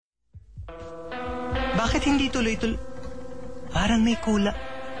Bakit hindi tuloy-tuloy? Parang may kulang.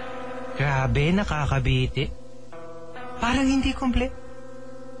 Grabe, nakakabiti. Parang hindi komple.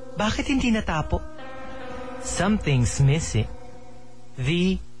 Bakit hindi natapo? Something's missing.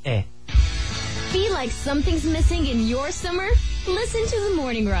 The end. Feel like something's missing in your summer? Listen to The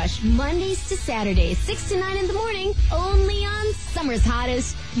Morning Rush, Mondays to Saturdays, 6 to 9 in the morning, only on Summer's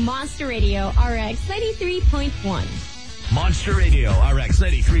Hottest, Monster Radio RX 93.1. Monster Radio RX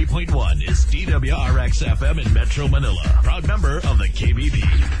 93.1 is DWRX FM in Metro Manila. Proud member of the KBP.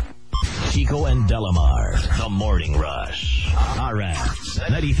 Chico and Delamar, The Morning Rush. RX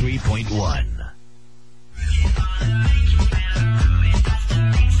 93.1.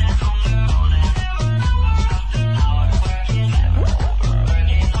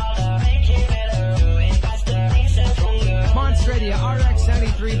 Monster Radio RX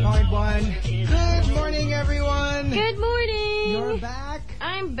 93.1. Good morning, everyone. Good morning. You're back.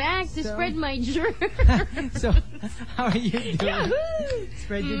 I'm back to spread my germs. So, how are you doing? Yahoo!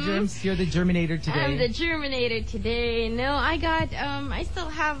 Spread your germs. You're the germinator today. I'm the germinator today. No, I got, I still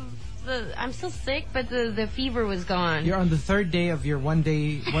have I'm still sick, but the fever was gone. You're on the third day of your one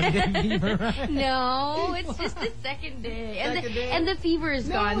day fever, right? No, it's just the second day. And the fever is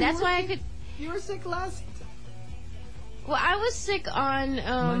gone. That's why I could... You were sick last... Well, I was sick on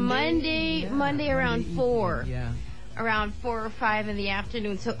Monday around 4. Yeah. Around 4 or 5 in the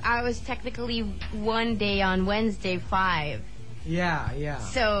afternoon. So I was technically one day on Wednesday, 5. Yeah.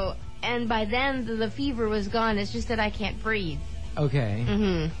 So, and by then the fever was gone. It's just that I can't breathe. Okay.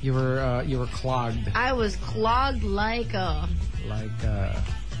 Mm-hmm. You were clogged. I was clogged like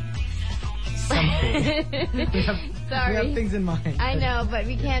something. Sorry. We have things in mind. I know, but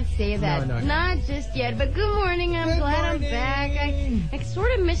we can't say that. No. Not just yet. But good morning. I'm glad I'm back. I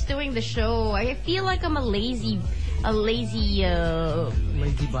sort of miss doing the show. I feel like I'm a lazy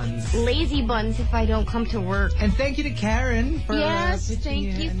buns. Lazy buns if I don't come to work. And thank you to Karen for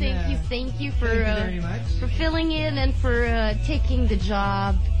thank you for thank you very much for filling in and for taking the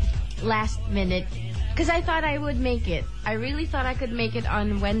job last minute. Because I thought I would make it. I really thought I could make it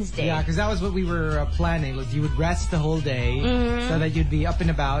on Wednesday. Yeah, because that was what we were planning. Was you would rest the whole day so that you'd be up and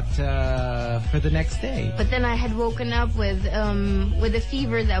about for the next day. But then I had woken up with a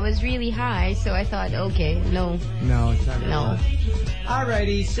fever that was really high, so I thought, okay, no. No, it's not gonna No. work.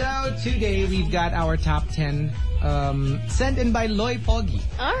 Alrighty, so today we've got our top 10 sent in by Loy Pogi.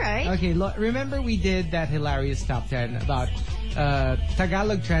 Alright. Okay, remember we did that hilarious top 10 about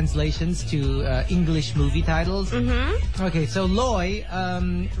Tagalog translations to English movie titles? Mm-hmm. Okay, so Loy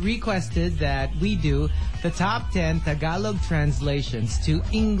requested that we do the top 10 Tagalog translations to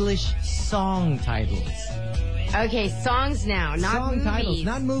English song titles. Okay, songs now, not song movies. Titles,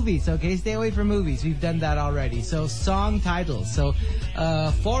 not movies, okay? Stay away from movies. We've done that already. So, song titles. So,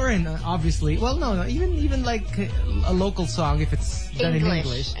 foreign, obviously. Well, no, even like a local song if it's done in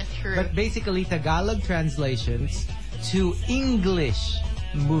English. That's true. But basically, Tagalog translations to English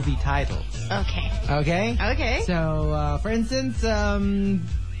movie titles. Okay. Okay? Okay. So, for instance,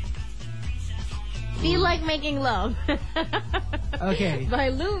 Feel Like Making Love. Okay. By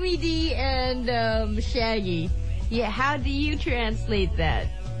Louie D and Shaggy. Yeah, how do you translate that?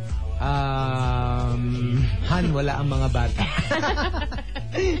 Han, wala ang mga bata.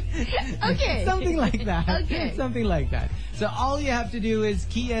 Okay. Something like that. Okay. Something like that. So all you have to do is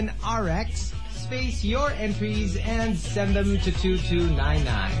key in RX, space your entries, and send them to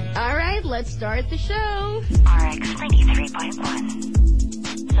 2299. All right, let's start the show. RX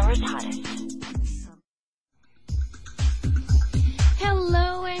 93.1. Summer's Hottest.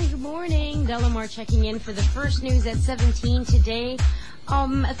 Hello and good morning. Delamar checking in for the first news at 17 today.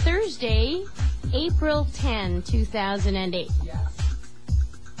 Thursday, April 10, 2008. Yes.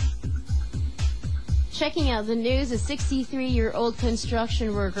 Checking out the news, a 63-year-old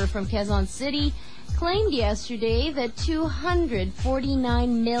construction worker from Quezon City claimed yesterday that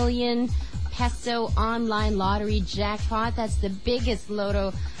 249 million peso online lottery jackpot, that's the biggest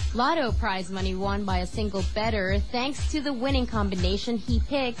lotto prize money won by a single bettor, thanks to the winning combination he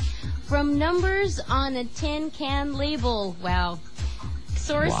picked from numbers on a tin can label. Wow.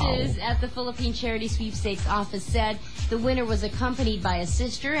 Sources at the Philippine Charity Sweepstakes office said the winner was accompanied by a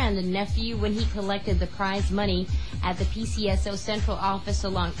sister and a nephew when he collected the prize money at the PCSO central office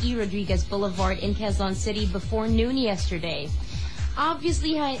along E. Rodriguez Boulevard in Quezon City before noon yesterday.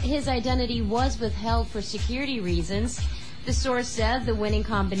 Obviously, his identity was withheld for security reasons. The source said the winning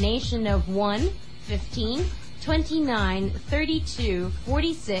combination of 1, 15, 29, 32,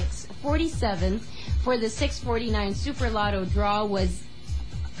 46, 47 for the 649 Super Lotto draw was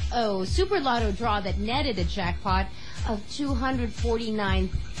Super Lotto draw that netted a jackpot of 249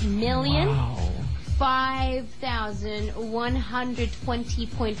 million. Wow.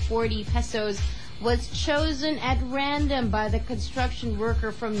 5,120.40 pesos was chosen at random by the construction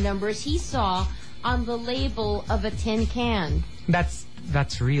worker from numbers he saw on the label of a tin can. That's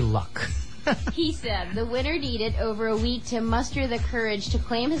real luck. He said the winner needed over a week to muster the courage to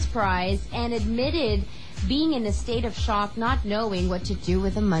claim his prize and admitted being in a state of shock, not knowing what to do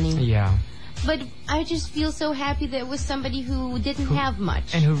with the money. Yeah. But I just feel so happy that it was somebody who didn't have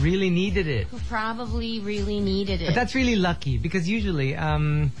much. And who really needed it. Who probably really needed it. But that's really lucky because usually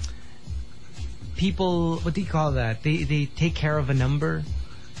people, what do you call that? They take care of a number.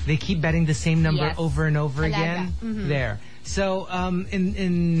 They keep betting the same number over and over again. Mm-hmm. There. So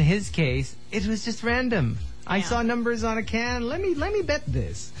in his case, it was just random. I saw numbers on a can. Let me bet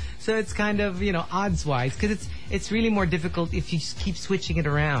this. So it's kind of, odds wise, because it's really more difficult if you keep switching it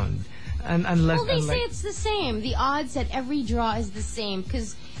around. Unless they say it's the same. The odds at every draw is the same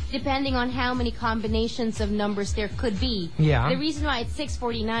because depending on how many combinations of numbers there could be. Yeah. The reason why it's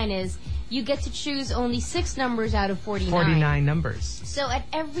 649 is you get to choose only 6 numbers out of 49. 49 numbers. So at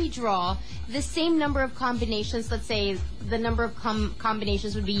every draw, the same number of combinations, let's say the number of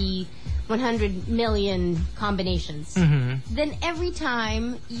combinations would be 100 million combinations. Mm-hmm. Then every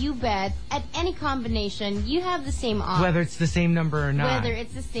time you bet at any combination, you have the same odds. Whether it's the same number or not. Whether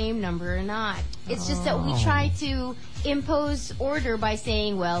it's the same number or not. It's just that we try to impose order by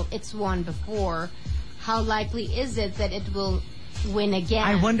saying, well, it's won before. How likely is it that it will win again?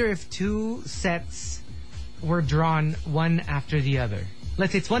 I wonder if 2 sets were drawn one after the other.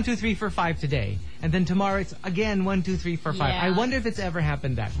 Let's say it's 1, 2, 3, 4, 5 today, and then tomorrow it's again 1, 2, 3, 4, 5. Yeah. I wonder if it's ever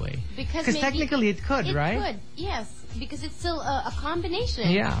happened that way. Because technically it could, right? It could, yes, because it's still a combination.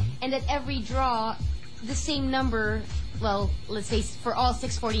 Yeah. And at every draw, the same number. Well, let's say for all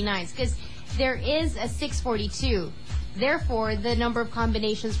 649s, because there is a 642. Therefore, the number of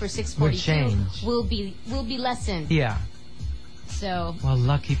combinations for 642 will be lessened. Yeah. So. Well,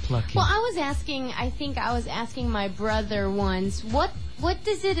 lucky plucky. Well, I think I was asking my brother once, what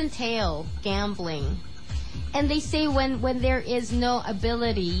does it entail, gambling? And they say when there is no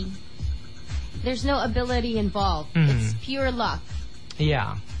ability, there's no ability involved. Mm-hmm. It's pure luck.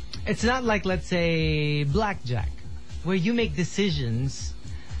 Yeah. It's not like, let's say, blackjack, where you make decisions.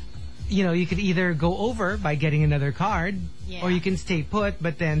 You could either go over by getting another card, or you can stay put,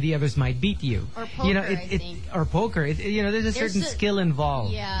 but then the others might beat you. Or poker, I think. Or poker. There's a certain skill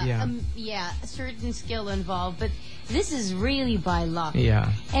involved. Yeah, a certain skill involved. But this is really by luck.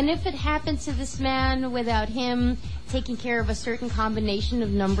 Yeah. And if it happens to this man without him taking care of a certain combination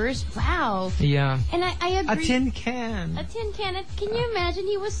of numbers, wow. Yeah. And I agree. A tin can. Can you imagine?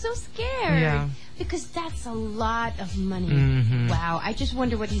 He was so scared. Yeah. Because that's a lot of money. Mm-hmm. Wow. I just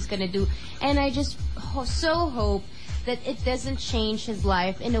wonder what he's going to do. And I just so hope that it doesn't change his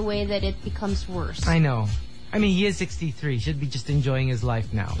life in a way that it becomes worse. I know. I mean, he is 63. Should be just enjoying his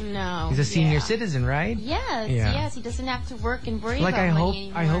life now. No. He's a senior citizen, right? Yes. He doesn't have to work and worry about money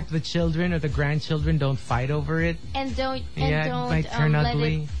anymore. I hope the children or the grandchildren don't fight over it. And don't it might turn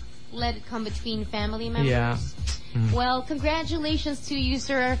ugly. Let it come between family members. Yeah. Well, congratulations to you,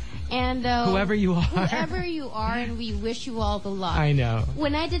 sir, and whoever you are. Whoever you are, and we wish you all the luck. I know.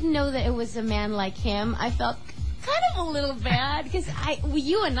 When I didn't know that it was a man like him, I felt kind of a little bad because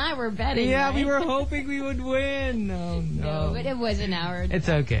you and I were betting. Yeah, right? we were hoping we would win. No, but it wasn't our. It's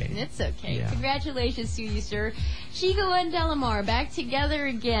okay. It's okay. Yeah. Congratulations to you, sir. Chico and Delamar back together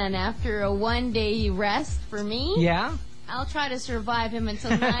again after a one-day rest for me. Yeah. I'll try to survive him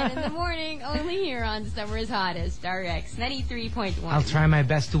until 9 in the morning, only here on Summer's Hottest, RX 93.1. I'll try my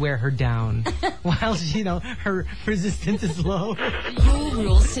best to wear her down while, her resistance is low. Who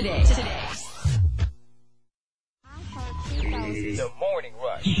rules today? The Morning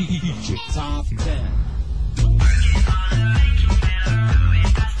Rush. Top 10.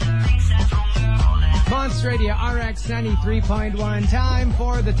 Monster Radio RX 93.1. Time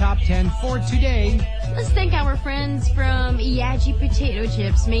for the top 10 for today. Let's thank our friends from Iaji Potato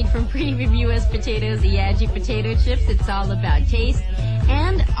Chips, made from premium U.S. potatoes. Iaji Potato Chips, it's all about taste.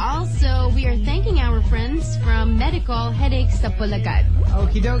 And also, we are thanking our friends from Medical Headaches sa Bulacan.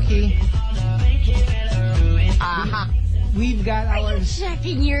 Okie dokie. Aha. We've got Are you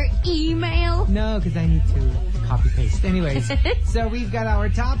checking your email? No, because I need to copy-paste. Anyways, so we've got our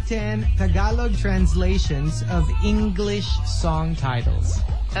top 10 Tagalog translations of English song titles.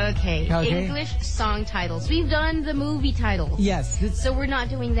 Okay. English song titles. We've done the movie titles. Yes. So we're not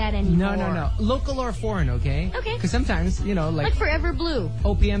doing that anymore. No. Local or foreign, okay? Okay. Because sometimes, like Forever Blue.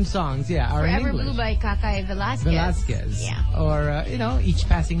 OPM songs, are in Forever English. Blue by Kakay Velasquez. Yeah. Or, Each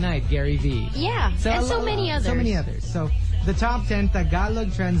Passing Night, Gary V. Yeah. So and so many others. So the top 10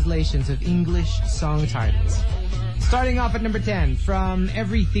 Tagalog translations of English song titles. Starting off at number 10, from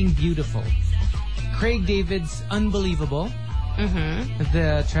Everything Beautiful. Craig David's Unbelievable.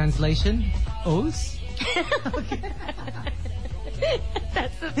 The translation, O's.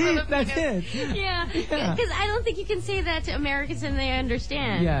 That's the Filipino. That's it. Yeah, because I don't think you can say that to Americans and they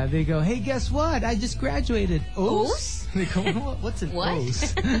understand. Yeah, they go, hey, guess what? I just graduated. O's? They go, what's an What?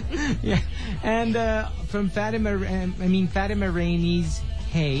 O's? Yeah. And from Fatima Rainey's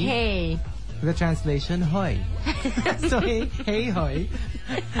Hey. Hey. The translation, hoy. So, hey, hoy.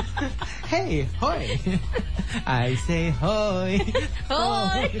 Hey, hoy. I say hoy.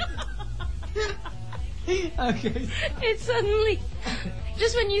 Hoy. Okay. It's suddenly,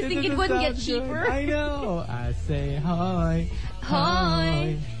 just when you think it wouldn't get cheaper. I know. I say hoy.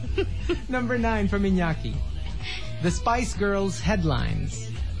 Hoy. Number 9 from Iñaki. The Spice Girls headlines.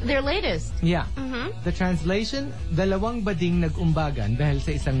 Their latest. Yeah. The translation, dalawang bading nag-umbagan dahil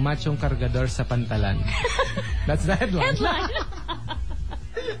sa isang machong kargador sa pantalan. That's the headline.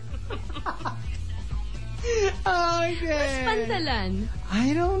 Okay. What's pantalan?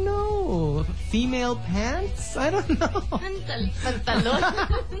 I don't know. Female pants? I don't know. Pantalon?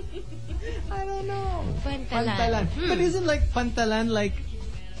 I don't know. Pantalan. But isn't like pantalan like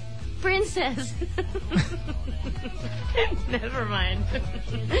Princess. Never mind.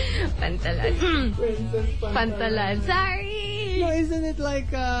 Pantalan. Pantalan. Sorry. No, isn't it like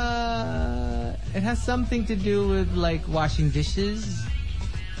it has something to do with like washing dishes?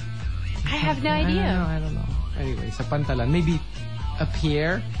 I have no idea. I don't know. Anyway, sa pantalan, maybe a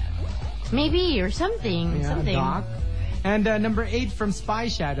pier, Maybe, or something. yeah, something. dock. And number 8 from Spy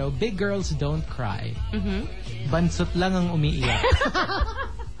Shadow, Big Girls Don't Cry. Bansot lang ang umiiyak.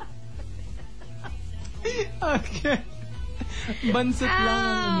 Okay. Bansot lang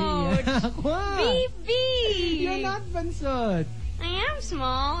ang umiiyak. What? Baby! You're not bansot. I am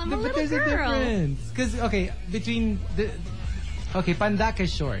small. I'm a But little there's a girl. difference. Because, okay, between the... Okay, pandak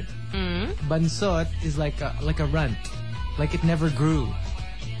is short. Bansot is like a runt. Like it never grew.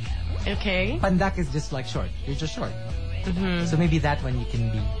 Okay. Pandak is just like short. You're just short. So maybe that one you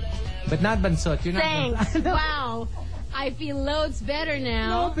can be. But not bansot. You're not Thanks. bansot. Wow. I feel loads better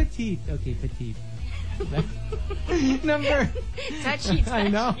now. No, petite. Okay, petite. Number... Touchy. I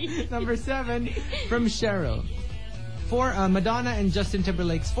know. Number 7 from Cheryl. For Madonna and Justin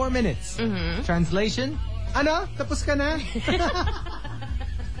Timberlake's 4 Minutes. Translation? Ano? Tapos ka na?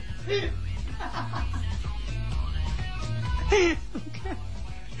 Okay.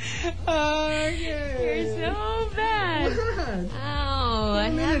 You're so bad. Oh, I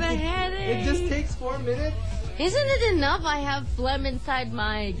have a headache. It just takes 4 minutes? Isn't it enough I have phlegm inside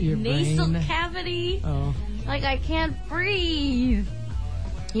my Your nasal brain. cavity? Oh. Like I can't breathe.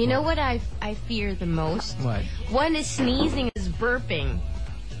 You know what I fear the most? What? One is sneezing, is burping.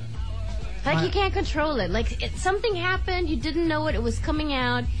 Like you can't control it. Like something happened, you didn't know it was coming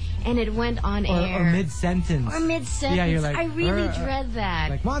out, and it went on air. Or mid-sentence. Or mid-sentence. Yeah, you're like, I really dread that.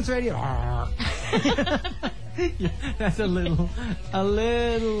 Like, Monster Radio. Yeah, that's a little.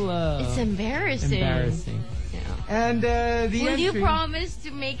 It's embarrassing. Embarrassing. Yeah. And the Will you entry- promise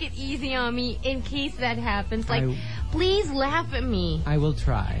to make it easy on me in case that happens? Like, please laugh at me. I will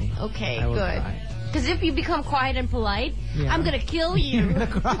try. Okay, I will good. try. Because if you become quiet and polite, Yeah. I'm gonna kill you. You're gonna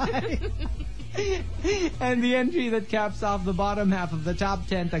cry. And the entry that caps off the bottom half of the top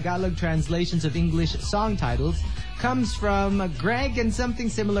 10 Tagalog translations of English song titles comes from Greg and something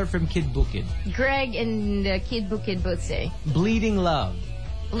similar from Kid Bukid. Greg and Kid Bukid both say. Bleeding Love.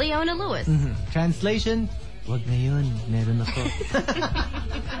 Leona Lewis. Translation, wag ngayon, meron ako.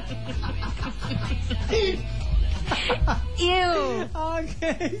 Ew.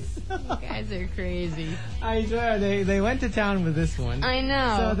 Okay, so You guys are crazy. I swear, they went to town with this one. I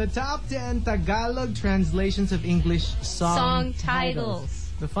know. So the top 10 Tagalog translations of English song titles.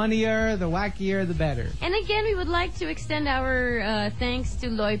 The funnier, the wackier, the better. And again, we would like to extend our thanks to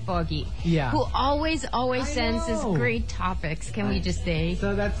Loy Pogi. Yeah. Who always sends us know. great topics, can we just say?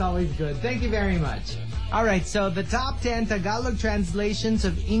 So that's always good. Thank you very much. All right, so the top 10 Tagalog translations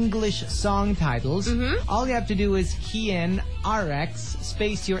of English song titles. All you have to do is key in RX,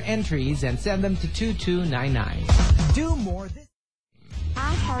 space your entries, and send them to 2299. Do more this.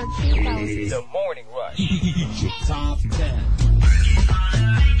 I heard 2000. The Morning Rush. Top 10.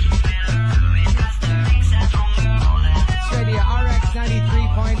 Radio RX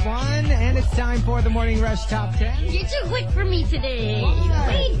 93.1, and it's time for the Morning Rush Top 10. You're too quick for me today.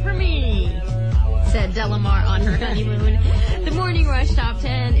 Wait for me, said Delamar on her honeymoon. The Morning Rush Top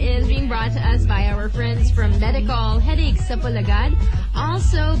 10 is being brought to us by our friends from Medical Headaches sa Pulagad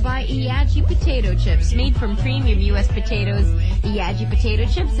Also by Iaji Potato Chips, made from premium U.S. potatoes. Iaji Potato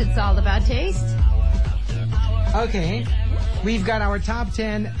Chips, it's all about taste. Okay. We've got our top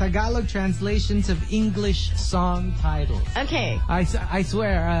 10 Tagalog translations of English song titles. Okay. I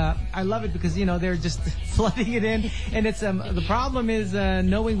swear, I love it because, they're just flooding it in. And it's the problem is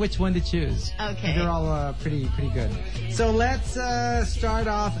knowing which one to choose. Okay. They're all pretty good. So let's start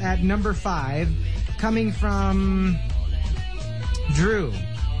off at number 5, coming from Drew.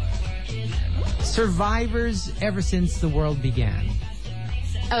 Survivors Ever Since the World Began.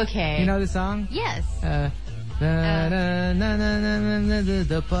 Okay. You know the song? Yes. The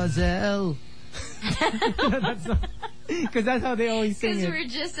puzzle. Because that's how they always sing it. Because we're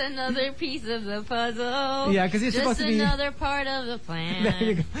just another piece of the puzzle. Yeah, because it's supposed to be just another part of the plan. There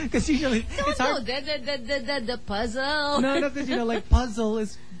you go. Because usually it's hard. The puzzle. No, because like puzzle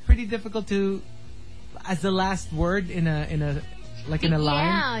is pretty difficult to as the last word in a like in a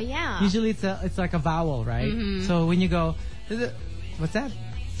line. Yeah. Usually it's like a vowel, right? Mm-hmm. So when you go, what's that?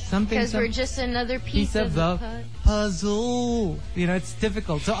 Because we're just another piece of the puzzle. It's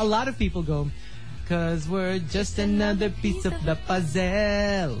difficult. So a lot of people go, because we're just another piece of the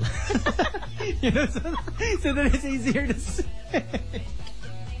puzzle. So that it's easier to say.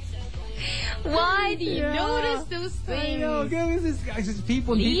 Why do you notice those things? I know, just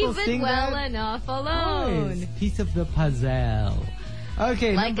people Leave sing it well that. enough alone. Nice. Piece of the puzzle.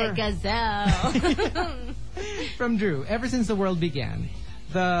 Okay, like a gazelle. From Drew, Ever Since the World Began.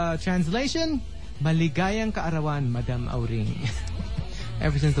 The translation, Maligayang kaarawan, Madam Auring.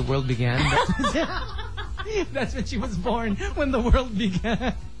 Ever since the world began. That's when she was born, when the world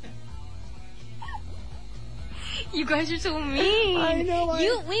began. You guys are so mean. I know.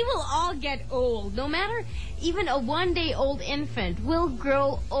 We will all get old. No matter, even a one-day-old infant will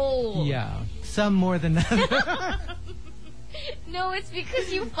grow old. Yeah, some more than others. No, it's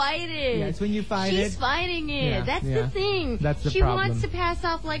because you fight it. Yeah, it's when you fight She's fighting it. Yeah, That's the thing. That's the she problem. wants to pass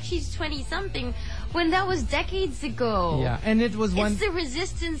off like she's 20-something when that was decades ago. Yeah, and it was one... It's the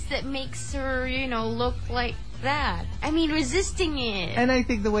resistance that makes her, look like that. I mean, resisting it. And I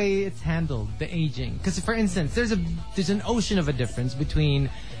think the way it's handled, the aging. Because, for instance, there's an ocean of a difference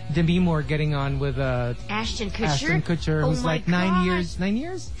between Demi Moore getting on with Ashton Kutcher. Who's like 9 years? 9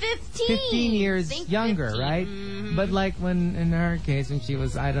 years? 15 years younger, 15. right? Mm-hmm. But like when, in her case, when she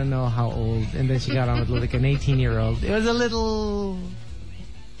was, I don't know how old, and then she got on with like an 18-year-old, it was a little,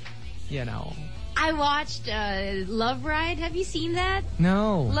 I watched Love Ride. Have you seen that?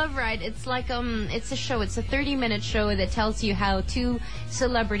 No. Love Ride. It's like it's a show. It's a 30-minute show that tells you how two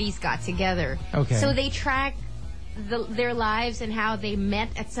celebrities got together. Okay. So they track their lives and how they met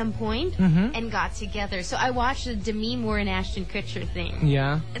at some point and got together. So I watched the Demi Moore and Ashton Kutcher thing.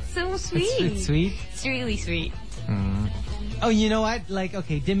 Yeah. It's so sweet. It's sweet. It's really sweet. Mm. Oh, you know what? Like,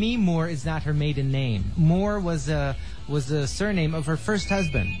 okay, Demi Moore is not her maiden name. Moore was the surname of her first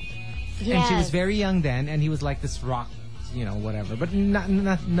husband. Yes. And she was very young then, and he was like this rock, whatever. But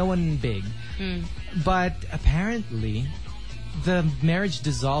no one big. Mm. But apparently, the marriage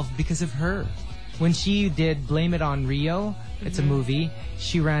dissolved because of her. When she did Blame It on Rio, it's a movie,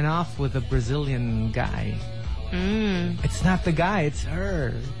 she ran off with a Brazilian guy. Mm. It's not the guy, it's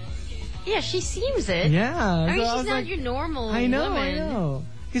her. Yeah, she seems it. Yeah. I mean, so she's not your normal woman. I know.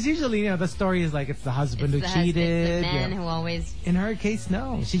 Because usually, the story is like it's the husband who cheated. It's the man who always... In her case,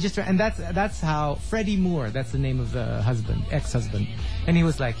 no. She just... And that's how... Freddie Moore, that's the name of the husband, ex-husband. And he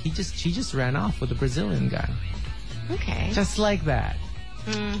was like, she just ran off with a Brazilian guy. Okay. Just like that.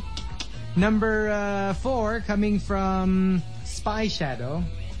 Mm. Number 4, coming from Spy Shadow.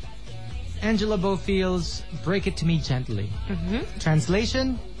 Angela Bofield's Break It To Me Gently. Mm-hmm.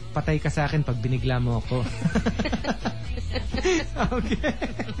 Translation, patay ka sa akin pag binigla mo ako. Okay.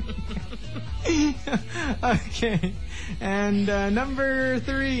 Okay. And number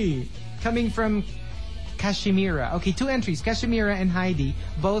 3, coming from Kashmira. Okay, 2 entries. Kashmira and Heidi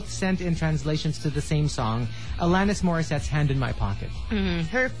both sent in translations to the same song, Alanis Morissette's Hand in My Pocket. Mm-hmm.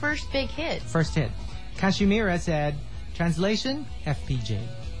 Her first big hit. First hit. Kashmira said, translation, FPJ.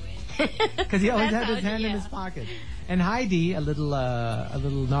 Because he always had his hand in his pocket. And Heidi, a little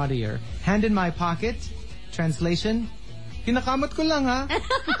naughtier, Hand in My Pocket, translation, kinakamot ko lang ha.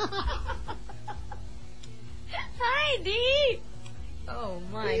 Heidi! Oh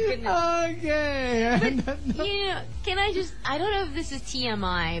my goodness. Okay. But, can I just... I don't know if this is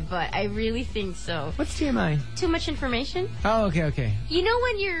TMI, but I really think so. What's TMI? Too much information? Oh, okay. You know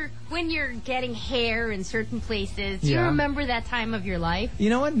when you're getting hair in certain places, do you remember that time of your life? You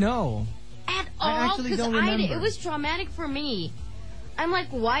know what? No. At all? I actually don't remember. It was traumatic for me. I'm like,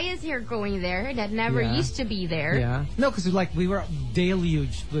 why is hair going there? That never Yeah. used to be there. Yeah. No, because like we were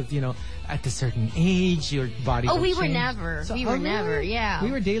deluged with, at a certain age, your body. Oh, will we were change. never. So- we were never. really? Yeah.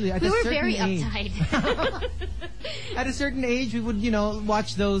 We were daily. At We a were certain very age. uptight. At a certain age, we would,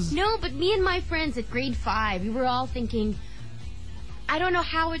 watch those. No, but me and my friends at grade 5, we were all thinking, I don't know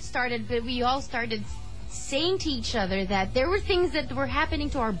how it started, but we all started saying to each other that there were things that were happening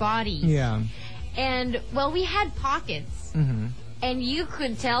to our bodies. Yeah. And, well, we had pockets. Mm-hmm. And you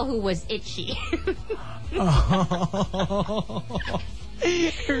could tell who was itchy.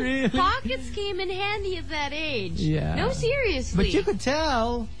 Really? Pockets came in handy at that age. Yeah. No, seriously. But you could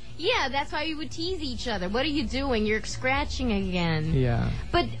tell. Yeah, that's why we would tease each other. What are you doing? You're scratching again. Yeah.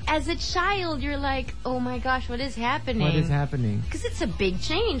 But as a child, you're like, oh my gosh, what is happening? What is happening? Because it's a big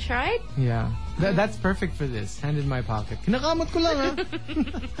change, right? Yeah. That's perfect for this. Hand in my pocket. Kinakamot ko lang, ha?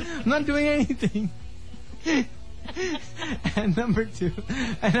 I'm not doing anything. And number 2,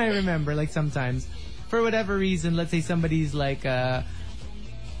 and I remember, like, sometimes, for whatever reason, let's say somebody's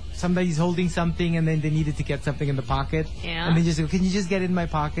holding something and then they needed to get something in the pocket. Yeah. And they just go, can you just get it in my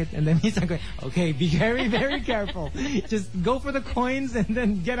pocket? And then he's like, going, okay, be very, very careful. Just go for the coins and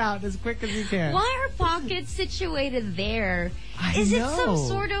then get out as quick as you can. Why are pockets situated there? Is it some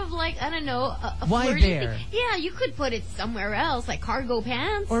sort of like, I don't know, a Why flirty there? thing? Yeah, you could put it somewhere else, like cargo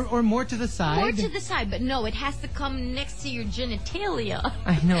pants. Or more to the side. More to the side, but no, it has to come next to your genitalia.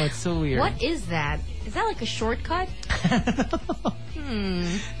 I know, it's so weird. What is that? Is that like a shortcut?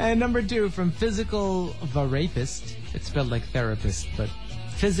 And number 2, from Physical the Rapist. It's spelled like therapist, but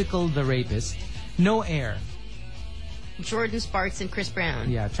Physical the Rapist. No air. Jordan Sparks and Chris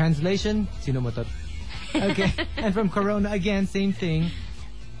Brown. Yeah, translation, sino mo to? Okay. And from Corona, again, same thing.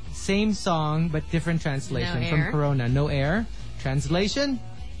 Same song, but different translation. No From air. Corona, no air. Translation,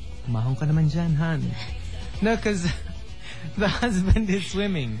 umahon ka naman dyan, Han. No, because the husband is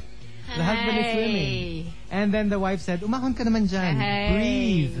swimming. The husband is swimming. And then the wife said, umahon ka naman dyan. Hey.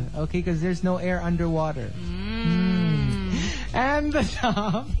 Breathe. Okay, because there's no air underwater. And the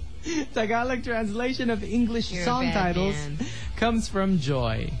top Tagalog translation of English You're a song bad titles man. comes from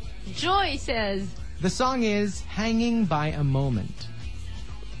Joy. Joy says, The song is Hanging by a Moment.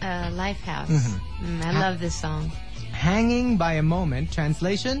 Lifehouse. I love this song. Hanging by a Moment.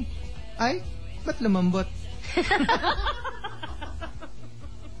 Translation, ay, ba't lumambot?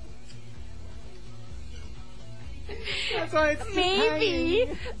 That's why it's Maybe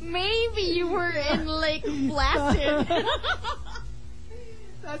hanging. you were in Lake Placid.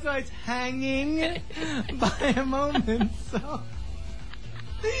 That's why it's hanging by a moment. So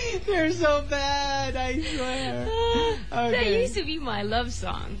you're so bad, I swear. That Okay. used to be my love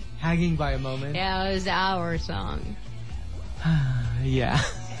song. Hanging by a moment. Yeah, it was our song. Yeah.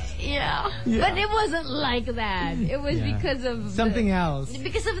 Yeah. Yeah. But it wasn't like that. It was Yeah. because of Something else.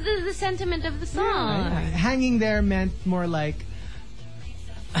 Because of the sentiment of the song. Hanging there meant more like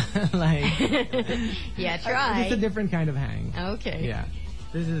like Yeah, try. just a different kind of hang. Okay. Yeah.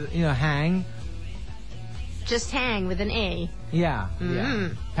 This is hang. Just hang with an A. Yeah. Yeah.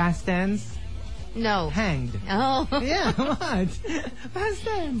 Past tense, No. hanged. Oh. Yeah, what? Past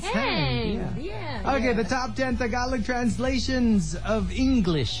tense. Hang. Hanged. Yeah. Okay, the top 10 Tagalog translations of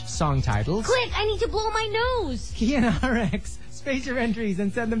English song titles. Quick, I need to blow my nose. Key and RX. Space your entries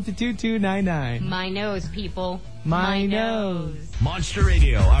and send them to 2299. My nose, people. My nose. Monster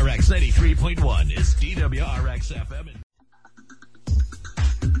Radio RX 93.1 is DWRX FM.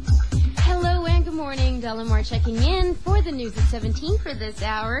 Hello and good morning. Delamar checking in for the news at 17 for this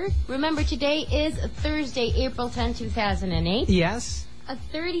hour. Remember, today is Thursday, April 10, 2008. Yes. A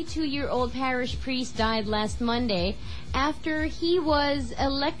 32-year-old parish priest died last Monday after he was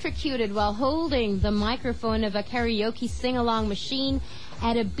electrocuted while holding the microphone of a karaoke sing-along machine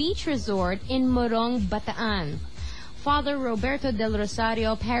at a beach resort in Morong, Bataan. Father Roberto del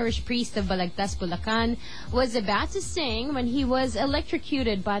Rosario, parish priest of Balagtas, Bulacan, was about to sing when he was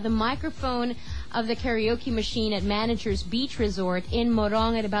electrocuted by the microphone of the karaoke machine at Manager's Beach Resort in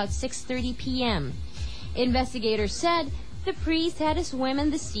Morong at about 6:30 p.m. Investigators said the priest had a swim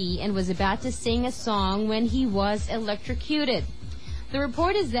in the sea and was about to sing a song when he was electrocuted. The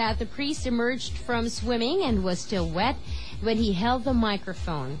report is that the priest emerged from swimming and was still wet when he held the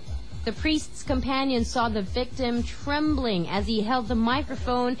microphone. The priest's companion saw the victim trembling as he held the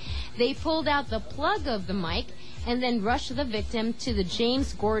microphone. They pulled out the plug of the mic and then rushed the victim to the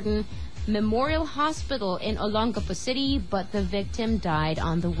James Gordon Memorial Hospital in Olongapo City, but the victim died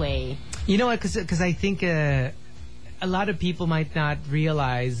on the way. You know what? Because I think a lot of people might not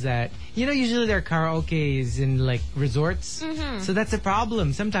realize that, usually there are karaoke's in like resorts. Mm-hmm. So that's a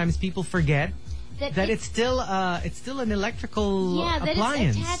problem. Sometimes people forget that it's still an electrical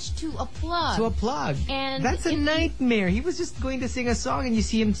appliance. That it's attached to a plug. To a plug. And that's a nightmare. He was just going to sing a song and you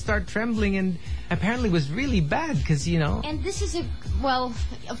see him start trembling, and apparently it was really bad because, And this is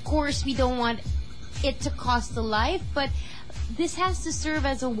of course we don't want it to cost a life, but this has to serve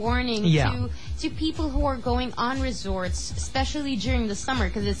as a warning to people who are going on resorts, especially during the summer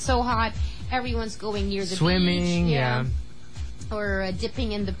because it's so hot. Everyone's going near the swimming, beach. Or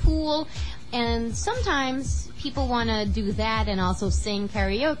dipping in the pool. And sometimes people want to do that and also sing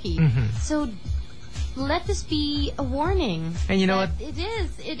karaoke. Mm-hmm. So let this be a warning. And you know what? It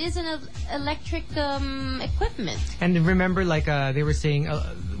is an electric equipment. And remember, like they were saying,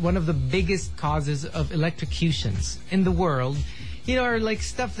 one of the biggest causes of electrocutions in the world, are like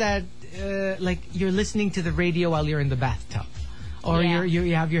stuff that, like you're listening to the radio while you're in the bathtub. Or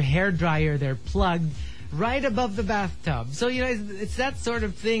you have your hair dryer there plugged right above the bathtub. So, it's that sort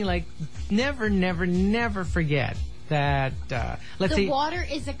of thing. Like, never forget that, let's say... The water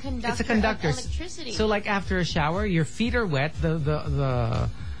is a conductor of electricity. So, like, after a shower, your feet are wet, the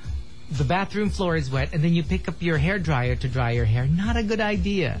bathroom floor is wet, and then you pick up your hair dryer to dry your hair. Not a good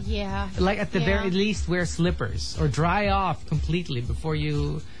idea. Yeah. Like, at the very least, wear slippers. Or dry off completely before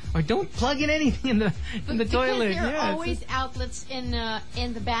you... Or don't plug in anything in the toilet. Because there are always outlets in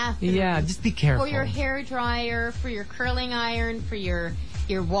the bathroom. Yeah, just be careful. For your hair dryer, for your curling iron, for your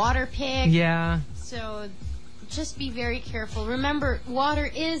water pick. Yeah. So just be very careful. Remember, water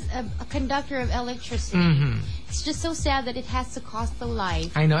is a conductor of electricity. Mm-hmm. It's just so sad that it has to cost a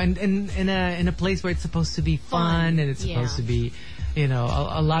life. I know, and in a place where it's supposed to be fun and it's supposed to be,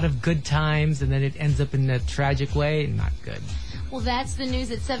 a lot of good times, and then it ends up in a tragic way. Not good. Well, that's the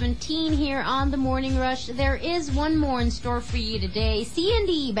news at 17 here on The Morning Rush. There is one more in store for you today.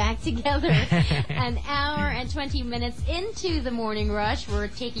 C&D back together an hour and 20 minutes into The Morning Rush. We're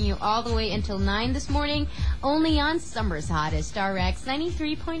taking you all the way until 9 this morning, only on Summer's Hottest, RX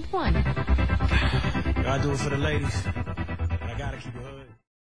 93.1. Gotta do it for the ladies. I gotta keep it hood.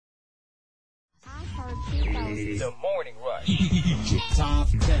 I heard 2000. The Morning Rush. Top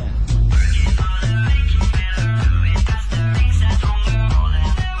 10.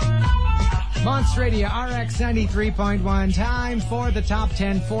 Monster Radio RX 93.1. Time for the top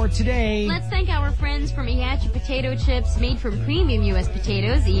 10 for today. Let's thank our friends from Iachi Potato Chips, made from premium U.S.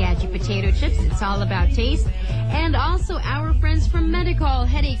 potatoes. Iachi Potato Chips, it's all about taste. And also our friends from Medicol,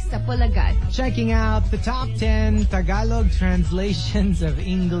 headaches sa pulagat. Checking out the top 10 Tagalog translations of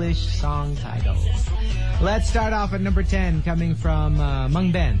English song titles. Let's start off at number 10, coming from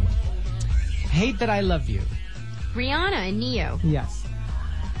Mang Ben. Hate That I Love You. Rihanna and Neo. Yes.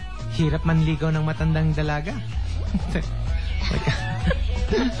 Hirap manligaw ng matandang dalaga.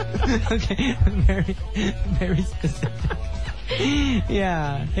 Okay, very specific.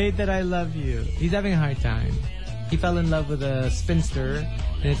 Yeah, Hate That I Love You. He's having a hard time. He fell in love with a spinster,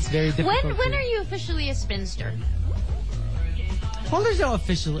 and it's very difficult. When are you officially a spinster? Well, there's no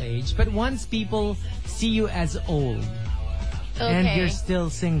official age, but once people see you as old, and you're still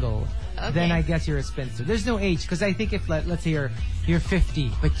single, then I guess you're a spinster. There's no age, because I think if, let's say you're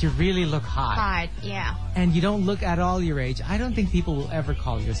 50, but you really look hot. Hot, yeah. And you don't look at all your age, I don't think people will ever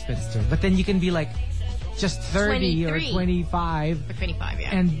call you a spinster. But then you can be like just 30 or 25. Or 25,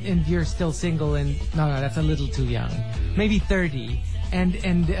 yeah. And you're still single, and no, that's a little too young. Maybe 30. And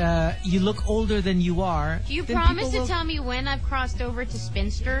you look older than you are. Do you promise to tell me when I've crossed over to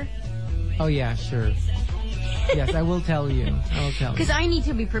spinster? Oh, yeah, sure. Yes, I will tell you. Because I need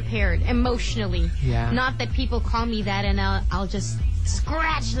to be prepared emotionally. Yeah. Not that people call me that and I'll just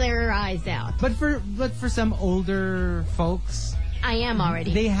scratch their eyes out. But for some older folks, I am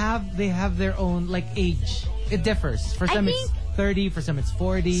already. They have their own age. It differs. For some it's 30, for some it's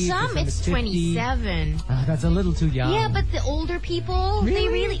 40, some for some it's 50. 27. That's a little too young. Yeah, but the older people, they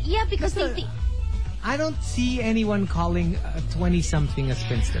really because I don't see anyone calling a 20-something a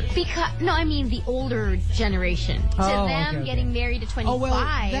spinster. No, I mean the older generation. To them, getting married at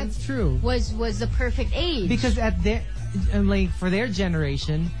 25 that's true. was the perfect age. Because at their for their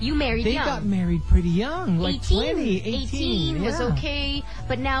generation, you married they young. got married pretty young, like 18 18 was okay.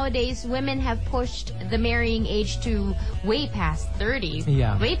 But nowadays, women have pushed the marrying age to way past 30.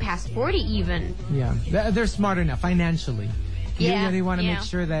 Yeah. Way past 40 even. Yeah. They're smart enough financially. Yeah, they want to make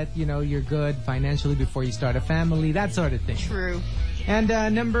sure that, you're good financially before you start a family, that sort of thing. True. And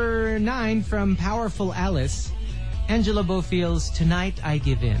number 9 from Powerful Alice, Angela Bofield's Tonight I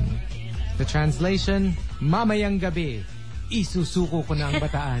Give In. The translation, Mamayang gabi, isusuko ko na ang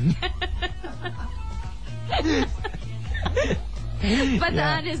bataan.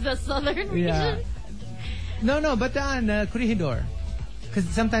 Bataan is the southern region? No, Bataan, Corregidor. Because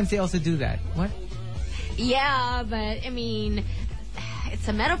sometimes they also do that. What? Yeah, but I mean, it's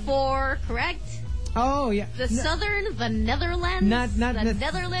a metaphor, correct? Oh, yeah. The Netherlands, the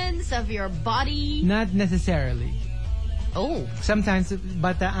Netherlands of your body. Not necessarily. Oh. Sometimes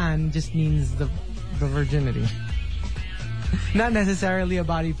bataan just means the virginity. Not necessarily a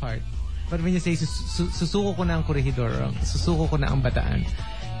body part. But when you say susuko ko na ang korehidor, susuko ko na ang bataan.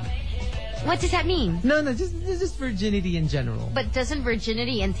 What does that mean? No, just virginity in general. But doesn't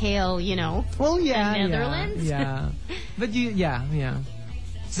virginity entail, Well, yeah, the Netherlands? Yeah. But yeah.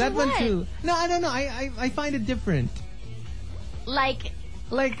 So that what? one too. No, I don't know. I find it different. Like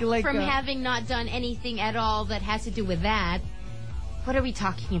from having not done anything at all that has to do with that. What are we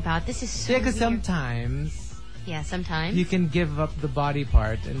talking about? This is so because weird. sometimes you can give up the body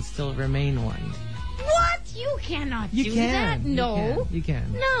part and still remain one. What? You cannot do that. No. You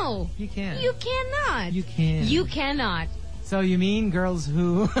can. No. You can. You cannot. You can. You cannot. So you mean girls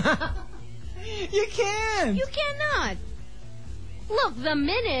who... You can. You cannot. Look, the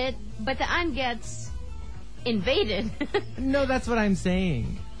minute bataan gets invaded. No, that's what I'm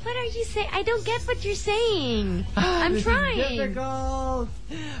saying. What are you saying? I don't get what you're saying. I'm this trying. Is difficult.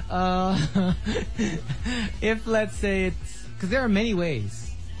 If let's say it's... Because there are many ways.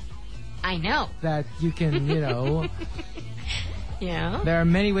 I know. That you can, Yeah. There are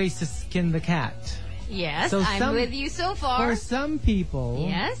many ways to skin the cat. Yes, So I'm with you so far. For some people,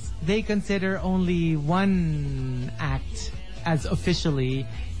 Yes. they consider only one act as officially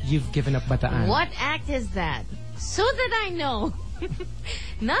you've given up bataan. What act is that? So that I know.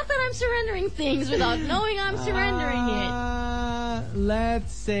 Not that I'm surrendering things without knowing I'm surrendering it.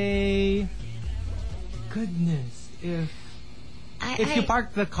 Let's say, goodness, if you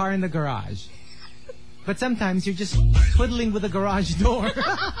park the car in the garage, but sometimes you're just twiddling with the garage door.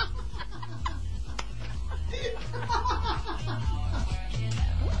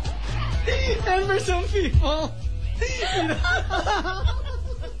 And for some people,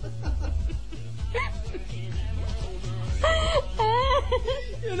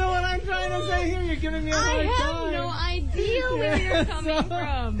 you know what I'm trying to say here? You're giving me a hard time. I have no idea where you're coming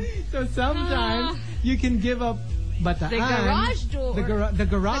from. So sometimes you can give up bataan. The garage door. The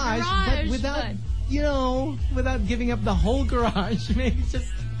garage, but without, without giving up the whole garage. Maybe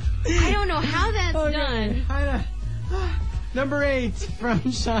just... I don't know how that's done. Number 8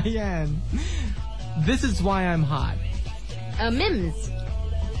 from Cheyenne. This is why I'm hot. Mims.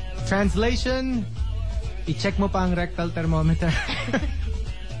 Translation, i-check mo pa ang rectal thermometer.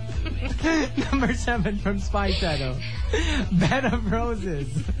 Number 7 from Spy Shadow. Bed of Roses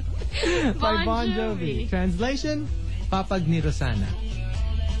by Bon Jovi. Translation, papag ni Rosana.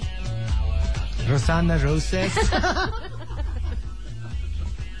 Rosana Roses.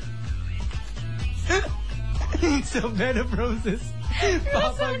 So Bed of Roses.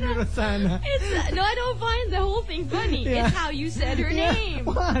 Papag ni Rosana. No, I don't find the whole thing funny. Yeah. It's how you said her name.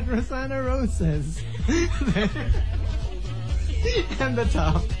 What? Rosana Roses. And the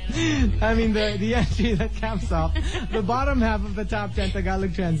top. I mean, the entry that caps off the bottom half of the top 10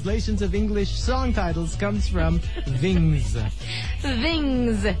 Tagalog translations of English song titles comes from Vings.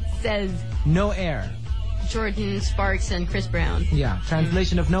 Vings says No Air. Jordan Sparks and Chris Brown. Yeah.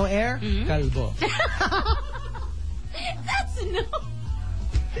 Translation of No Air, Kalbo. That's no.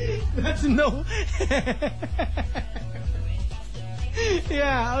 That's no.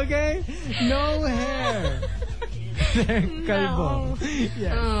 Yeah, okay. No hair. There, Kalbo.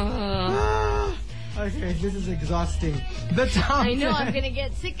 Yes. Okay, this is exhausting. The top I know, 10 I'm gonna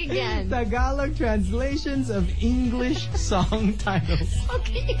get sick again. Tagalog translations of English song titles.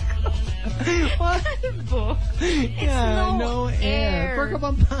 Okay. What? Kalbo. Yeah, no air. For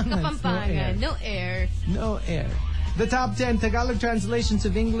Kapampangan. Kapampangan. No air. No air. The top 10 Tagalog translations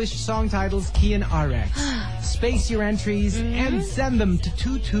of English song titles, key in RX. Space your entries and send them to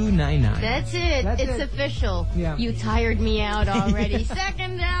 2299. That's it. It's official. Yeah. You tired me out already.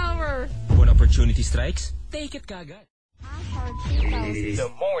 Second hour. When opportunity strikes, take it kagad.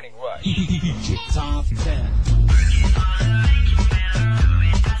 The Morning Rush. Top 10.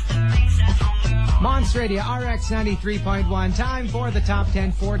 Monster Radio RX 93.1. Time for the top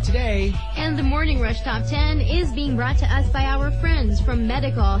 10 for today. And the Morning Rush Top 10 is being brought to us by our friends from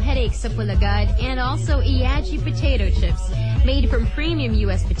Medical Headaches sa Pulagad and also Iaji Potato Chips. Made from premium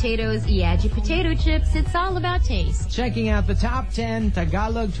U.S. potatoes, Iaji Potato Chips, it's all about taste. Checking out the top 10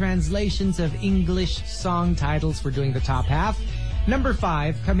 Tagalog translations of English song titles. We're doing the top half. Number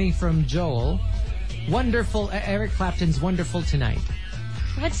 5, coming from Joel. Wonderful, Eric Clapton's Wonderful Tonight.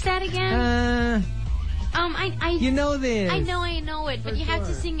 What's that again? You know this. I know it, but you have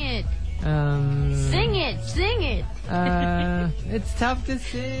to sing it. Sing it. It's tough to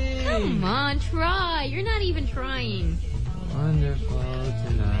sing. Come on, try. You're not even trying. Wonderful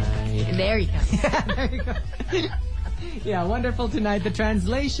tonight. There you go. There you go. Yeah, wonderful tonight. The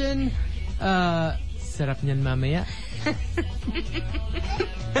translation, sarap niyan mamaya.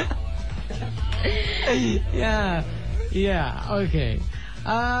 Yeah, okay.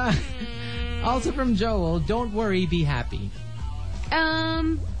 Also from Joel, don't worry, be happy.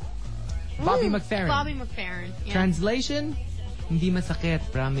 Bobby McFerrin. Bobby McFerrin. Yeah. Translation, hindi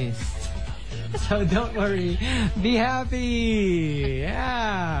masakit, promise. So don't worry, be happy.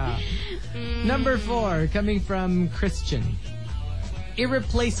 Yeah. Number 4, coming from Christian.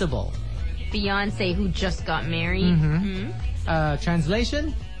 Irreplaceable. Beyonce, who just got married.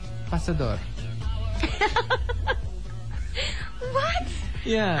 Translation, pasador. What?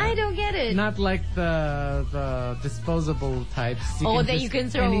 Yeah. I don't get it. Not like the disposable types. That you can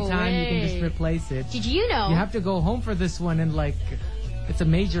throw anytime away. you can just replace it. Did you know? You have to go home for this one and it's a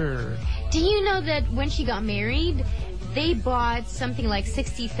major. Do you know that when she got married, they bought something like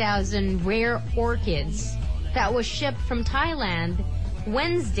 60,000 rare orchids that was shipped from Thailand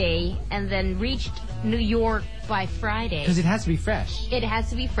Wednesday and then reached New York by Friday. Because it has to be fresh. It has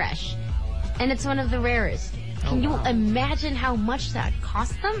to be fresh. And it's one of the rarest. Can you imagine how much that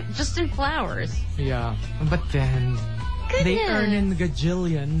cost them? Just in flowers. Yeah. But then they earn in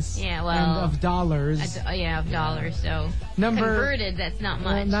gajillions of dollars. Of dollars. So converted, that's not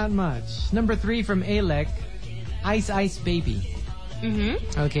much. Not much. Number 3 from Alec, Ice Ice Baby.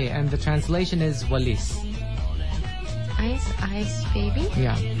 Okay, and the translation is walis. Ice Ice Baby?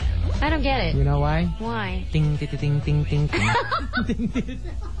 Yeah. I don't get it. You know why? Why? Ting, ting, ting, ting, ting, ting.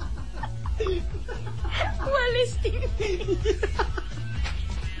 Walis ting.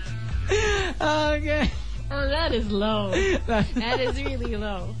 Okay. Oh, that is low. That is really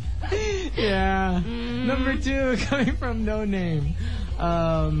low. Yeah. Number 2, coming from No Name.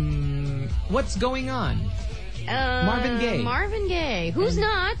 What's going on? Marvin Gaye. Marvin Gaye. Who's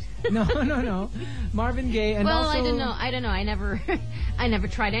not? No. Marvin Gaye, and well, also I don't know. I never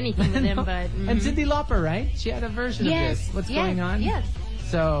tried anything with him, but and Cyndi Lauper, right? She had a version of this. What's going on? Yes.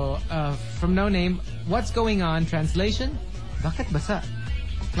 So, from No Name, what's going on? Translation? Bakit basa?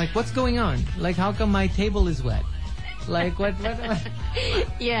 Like, what's going on? Like, how come my table is wet? Like, what?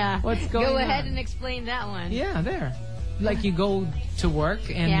 Yeah. What's going on? Go ahead and explain that one. Yeah, there. Like, you go to work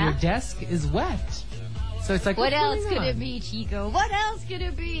and your desk is wet. So it's like, what else going could on? it be, Chico? What else could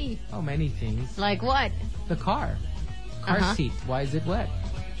it be? Oh, many things. Like what? The car seat. Why is it wet?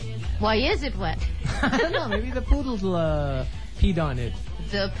 Why is it wet? I don't know. Maybe the poodle peed on it.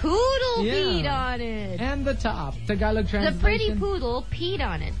 The poodle peed on it. And the top. Tagalog translation. The pretty poodle peed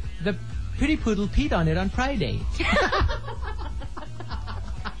on it. The pretty poodle peed on it on Friday.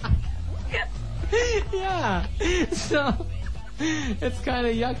 Yeah. So, it's kind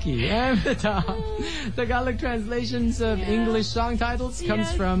of yucky. And the top. Tagalog translations of English song titles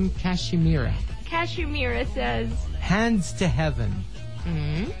comes from Kashmira. Kashmira says, Hands to Heaven.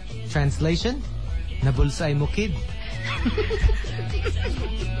 Translation, Nabulsay mo kid.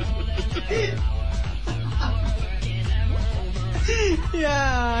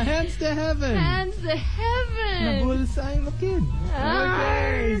 Yeah, Hands to Heaven. Hands to Heaven. Nabulsay mo kid.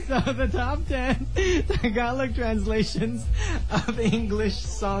 Okay, so the top 10 Tagalog translations of English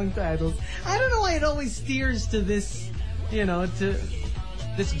song titles. I don't know why it always steers to this, to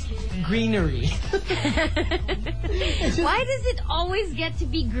this greenery. Why does it always get to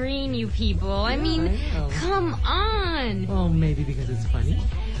be green, you people? I mean, come on. Well, maybe because it's funny.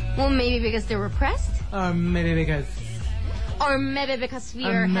 Well, maybe because they're repressed. Or maybe because we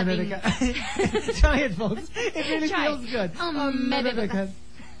are having... Try it, folks. It really feels good. Maybe because...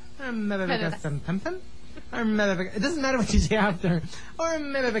 It doesn't matter what you say after. Or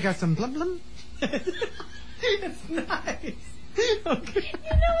maybe because some plum plum. It's nice. Okay. You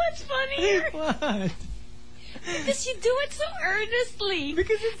know what's funny? What? Because you do it so earnestly.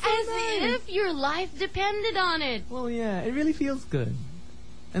 Because it's so as nice. if your life depended on it. Well, yeah, it really feels good.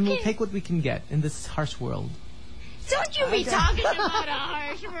 And we'll take what we can get in this harsh world. Don't you be talking about a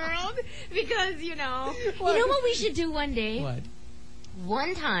harsh world. Because, You know what we should do one day? What?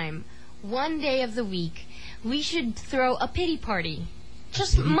 One day of the week, we should throw a pity party.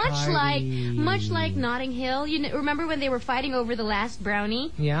 Just much like Notting Hill. Remember when they were fighting over the last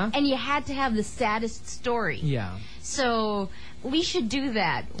brownie? Yeah. And you had to have the saddest story. Yeah. So we should do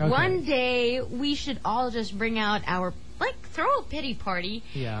that. Okay. One day we should all just bring out our like throw a pity party.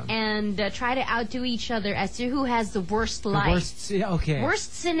 Yeah. And try to outdo each other as to who has the worst life. Okay.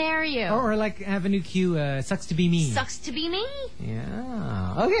 Worst scenario. Or like Avenue Q, sucks to be me. Sucks to be me.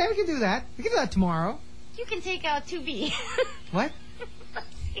 Yeah. Okay, we can do that. We can do that tomorrow. You can take out 2B. What?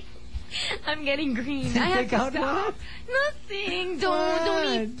 I'm getting green. I have Take to out stop. what? Nothing.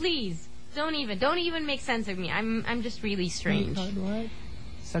 Don't even, please. Don't even make sense of me. I'm just really strange. What?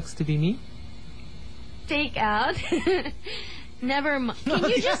 Sucks to be me? Take out. Never mind. Can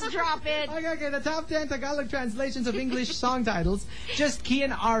you just drop it? Okay, the top 10 Tagalog translations of English song titles. Just key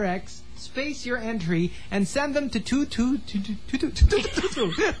in RX, space your entry, and send them to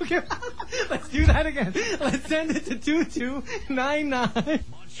 222222. Okay, let's do that again. Let's send it to 2299.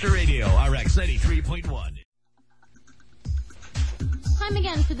 Monster Radio, RX 93.1. Time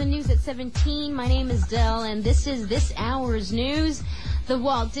again for the news at 17. My name is Del, and this is this hour's news. The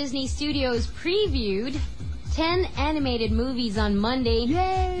Walt Disney Studios previewed 10 animated movies on Monday.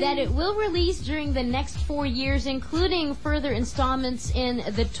 Yay! That it will release during the next 4 years, including further installments in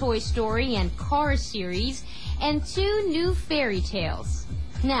the Toy Story and Cars series, and 2 new fairy tales.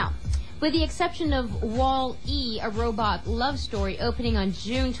 Now, with the exception of Wall-E, a robot love story opening on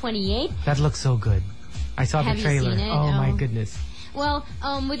June 28th. That looks so good. I saw Have the you trailer. seen it? Oh my Oh. goodness. Well,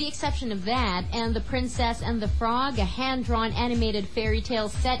 with the exception of that, and The Princess and the Frog, a hand-drawn animated fairy tale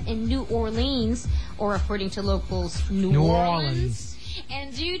set in New Orleans, or according to locals, New Orleans.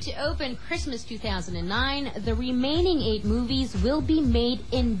 And due to open Christmas 2009, the remaining 8 movies will be made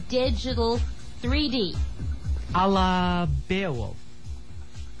in digital 3D. A la Beowulf.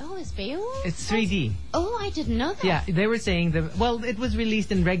 Oh, is Beowulf? It's 3D. Oh, I didn't know that. Yeah, they were saying it was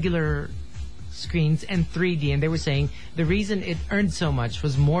released in regular screens and 3D, and they were saying the reason it earned so much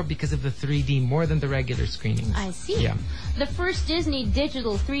was more because of the 3D more than the regular screenings. I see. Yeah. The first Disney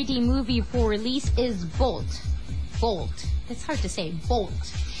digital 3D movie for release is Bolt. Bolt. It's hard to say. Bolt.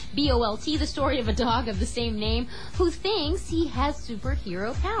 B-O-L-T, the story of a dog of the same name who thinks he has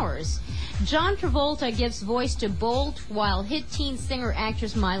superhero powers. John Travolta gives voice to Bolt, while hit teen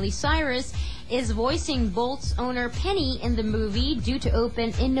singer-actress Miley Cyrus is voicing Bolt's owner Penny in the movie, due to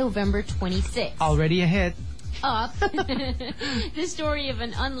open in November 26th. Already a hit. Up. The story of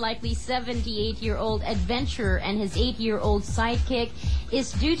an unlikely 78-year-old adventurer and his 8-year-old sidekick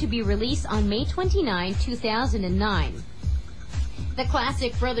is due to be released on May 29, 2009. The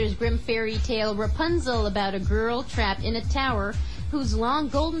classic Brothers Grimm fairy tale Rapunzel, about a girl trapped in a tower whose long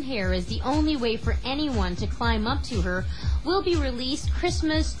golden hair is the only way for anyone to climb up to her, will be released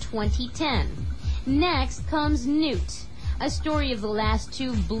Christmas 2010. Next comes Newt, a story of the last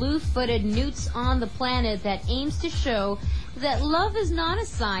 2 blue-footed newts on the planet that aims to show that love is not a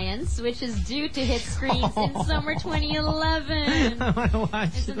science, which is due to hit screens in summer 2011. I want to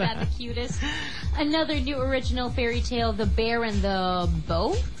watch Isn't that the cutest? Another new original fairy tale, The Bear and the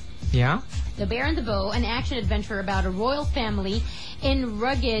Bow? Yeah? The Bear and the Bow, an action-adventure about a royal family in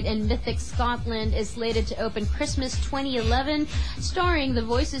rugged and mythic Scotland, is slated to open Christmas 2011, starring the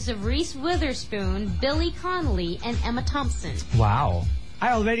voices of Reese Witherspoon, Billy Connolly, and Emma Thompson. Wow.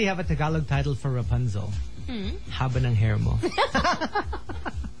 I already have a Tagalog title for Rapunzel. Haba ng hair mo.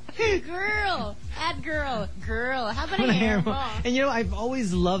 Girl! Add girl. Girl. How about a hair mo? And you know, I've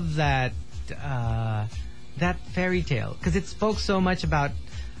always loved that fairy tale because it spoke so much about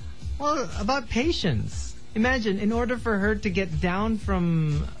patience. Imagine, in order for her to get down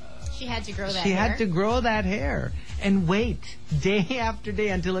from... She had to grow that hair. She had to grow that hair and wait day after day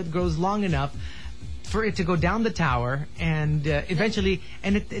until it grows long enough for it to go down the tower, and eventually,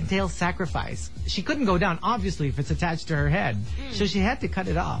 and it entails sacrifice. She couldn't go down, obviously, if it's attached to her head. So she had to cut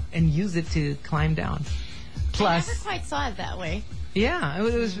it off and use it to climb down. Plus, I never quite saw it that way. Yeah,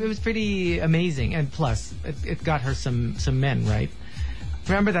 it was pretty amazing. And plus, it got her some men, right?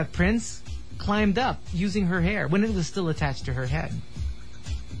 Remember that prince climbed up using her hair when it was still attached to her head.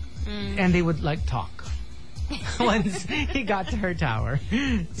 And they would, like, talk. Once he got to her tower.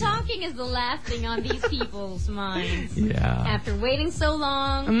 Talking is the last thing on these people's minds. Yeah. After waiting so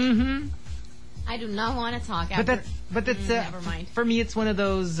long, I do not want to talk. After, but that's never mind. For me, it's one of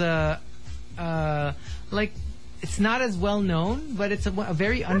those like, it's not as well known, but it's a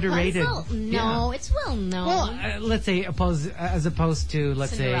very underrated. No, it's well known. Well, let's say as opposed to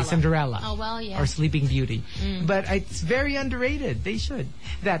say Cinderella. Oh well, yeah. Or Sleeping Beauty, but it's very underrated. They should.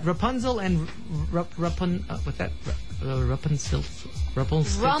 That Rapunzel and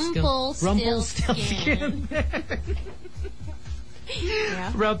Rumpelstiltskin.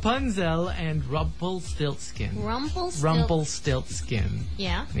 Yeah. Rapunzel and Rumpelstiltskin. Rumpelstiltskin.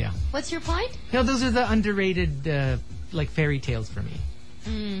 Yeah. Yeah. What's your point? No, those are the underrated like fairy tales for me.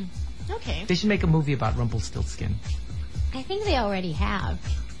 Okay. They should make a movie about Rumpelstiltskin. I think they already have.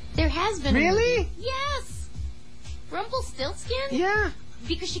 There has been Really? a movie. Yes! Rumpelstiltskin? Yeah.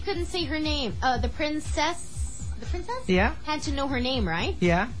 Because she couldn't say her name. The princess? Yeah. Had to know her name, right?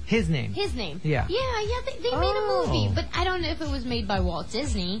 Yeah. His name. His name. Yeah. Yeah, they made a movie. But I don't know if it was made by Walt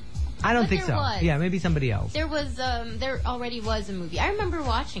Disney. I don't But think there so. was. Yeah, maybe somebody else. There already was a movie. I remember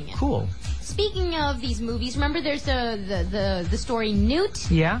watching it. Cool. Speaking of these movies, remember there's the story Newt?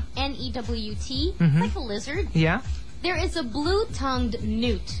 Yeah. N-E-W-T. Mhm. It's like a lizard. Yeah. There is a blue-tongued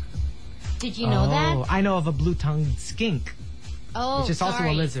newt. Did you know that? I know of a blue-tongued skink, Oh, which is also a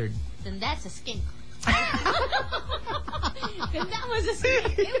sorry. lizard. Then that's a skink. Then that was a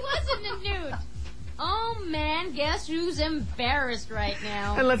skink. It wasn't a newt. Oh man, guess who's embarrassed right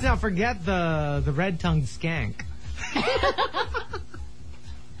now? And let's not forget the red-tongued skank.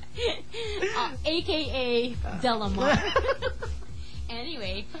 AKA Delamar.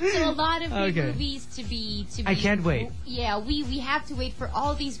 Anyway, so a lot of big Okay. movies to be. I can't wait. Yeah, we have to wait for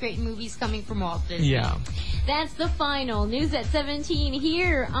all these great movies coming from Walt Disney. Yeah. That's the final news at 17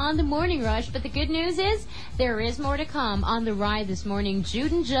 here on the Morning Rush. But the good news is there is more to come on the ride this morning.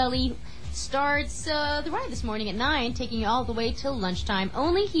 Jude and Jelly starts the ride this morning at 9, taking you all the way till lunchtime.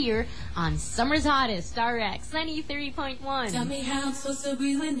 Only here on Summer's Hottest, RX 93.1. Tell me how I'm supposed to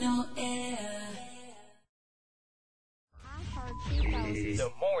breathe with no air. The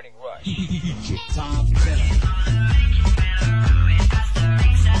Morning Rush. Top 10.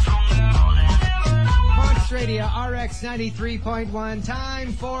 Fox Radio RX 93.1.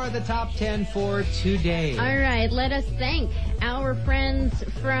 Time for the top 10 for today. All right, let us thank our friends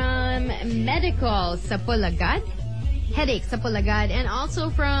from Medical Sapulagad, Headache Sapulagad, and also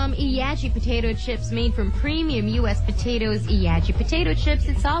from Iyachi Potato Chips, made from premium U.S. potatoes. Iyachi Potato Chips,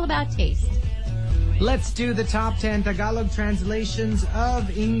 it's all about taste. Let's do the top 10 Tagalog translations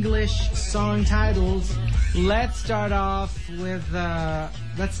of English song titles. Let's start off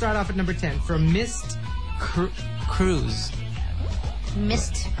at number 10 from Mist Cruise.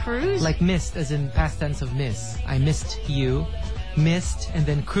 Mist Cruise? Like mist as in past tense of miss. I missed you. Mist, and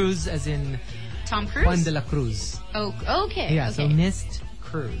then cruise as in Tom Cruise? Juan de la Cruz. Oh, okay. Yeah, okay. so Mist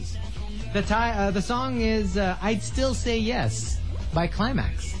Cruise. The song is I'd Still Say Yes by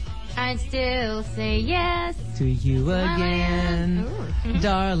Climax. I'd still say yes To you again, Ooh.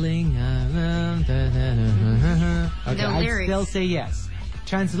 darling. Okay, The I'd lyrics. still say yes.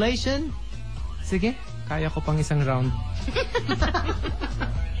 Translation? Sige, kaya ko pang isang round.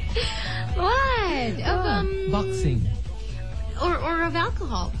 What? Of Boxing. or of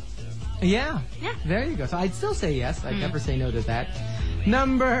alcohol. Yeah. Yeah. There you go. So I'd still say yes. I'd never say no to that.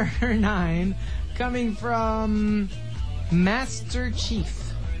 Number 9, coming from Master Chief.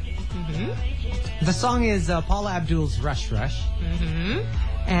 Mm-hmm. The song is Paula Abdul's Rush Rush.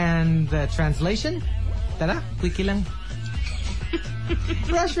 Mm-hmm. And the translation? Tara, wiki lang.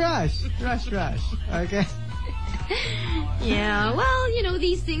 Rush Rush. Rush Rush. Okay. Yeah, well, you know,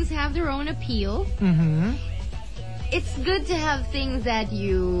 these things have their own appeal. Mm-hmm. It's good to have things that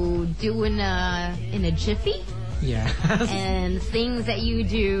you do in a jiffy Yeah. and things that you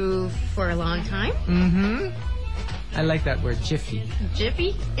do for a long time. Mm-hmm. I like that word, jiffy.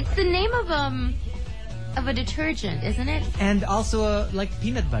 Jiffy? It's the name of a detergent, isn't it? And also like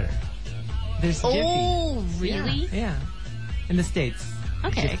peanut butter. There's jiffy. Oh, really? Yeah. In the States.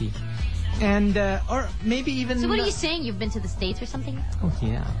 Okay. Jiffy. And, or maybe even... So what are you saying? You've been to the States or something? Oh,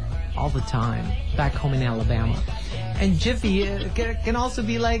 yeah. All the time. Back home in Alabama. And Jiffy can also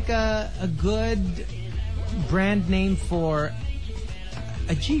be like a good brand name for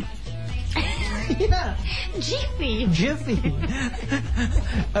a Jeep. Yeah. Jiffy. Jiffy.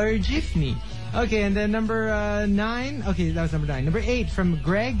 Or Jiffney. Okay, and then number 9. Okay, that was number 9. Number 8 from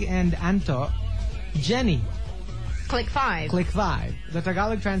Greg and Anto. Jenny. Click 5. Click 5. The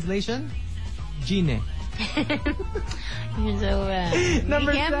Tagalog translation? Gine. So,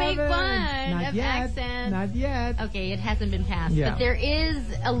 Number you can't 7. make fun Not of yet. accents. Not yet. Okay, it hasn't been passed. Yeah. But there is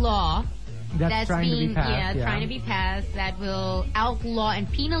a law That's trying to be passed. trying to be passed that will outlaw and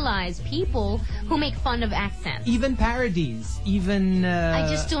penalize people who make fun of accents. Even parodies. Even... I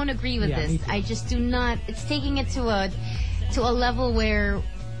just don't agree with me this. too. I just do not. It's taking it to a level where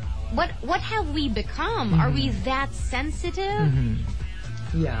what have we become? Are we that sensitive?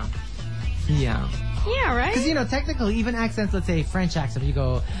 Yeah. Yeah. Yeah, right? Because, you know, technically, even accents, let's say French accent, you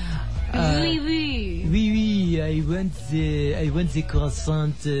go... Oui, oui. Oui, I want the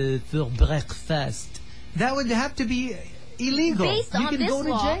croissant for breakfast. That would have to be illegal. Based you on can this go to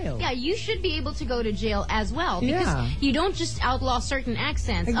law, jail. yeah, you should be able to go to jail as well because Yeah. you don't just outlaw certain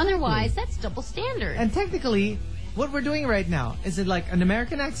accents. Exactly. Otherwise, that's double standard. And technically, what we're doing right now is it like an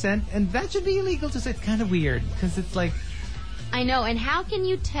American accent, and that should be illegal to say. It's kind of weird because it's like I know. And how can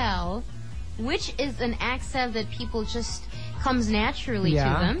you tell which is an accent that people just comes naturally to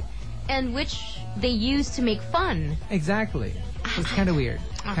them and which they use to make fun? Exactly. It's kind of weird.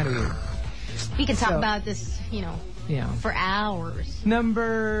 Kind of weird. We can talk about this, for hours.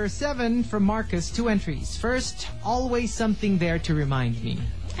 Number 7 from Marcus, 2 entries. First, Always Something There to Remind Me.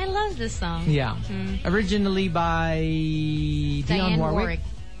 I love this song. Yeah. Originally by Diane Warwick.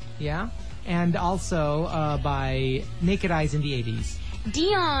 Yeah. And also by Naked Eyes in the 80s.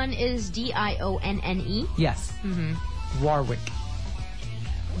 Dion is Dionne. Yes. Warwick.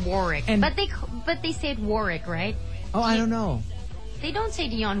 And but they say it Warwick, right? Oh, I don't know. They don't say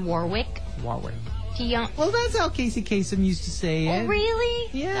Dionne Warwick. Warwick. Dion. Well, that's how Casey Kasem used to say it. Oh, really?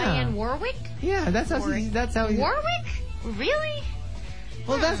 Yeah. Diane Warwick? Yeah, that's how Warwick? Really?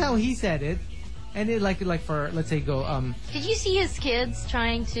 Well, that's how he said it. And it like for, let's say, Did you see his kids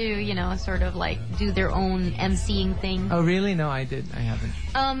trying to, sort of like do their own emceeing thing? Oh, really? No, I haven't.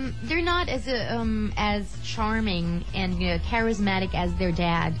 They're not as charming and charismatic as their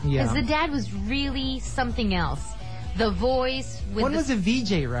dad. Yeah. Because the dad was really something else. The voice with One was a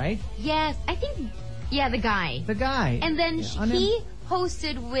VJ, right? Yes, I think, the guy. The guy. And then he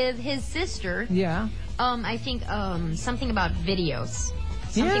hosted with his sister. Yeah. I think, something about videos.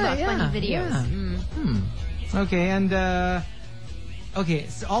 Something about funny videos. Yeah. Okay, and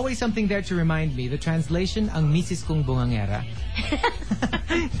so Always Something There to Remind Me. The translation, ang misis kong bungangera.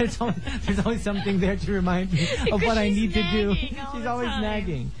 there's always something there to remind me of what I need to do. She's always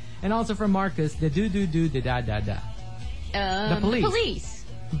nagging. And also from Marcus, the do, the da. The police. The police.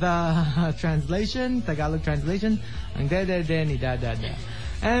 The translation, Tagalog translation, ang da ni da.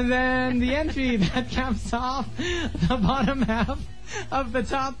 And then the entry that caps off the bottom half of the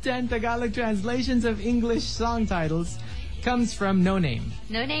top 10 Tagalog translations of English song titles comes from No Name.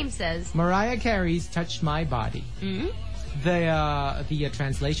 No Name says Mariah Carey's Touch My Body. The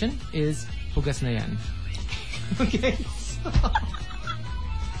translation is Hugas na yan. Okay, so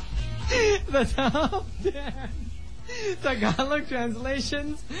the top 10 Tagalog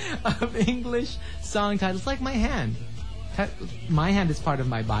translations of English song titles, like my hand. My hand is part of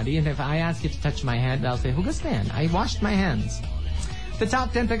my body, and if I ask you to touch my hand, I'll say, Hugas na yan. I washed my hands. The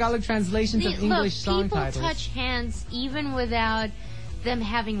top 10 Tagalog translations of English song titles. People touch hands even without them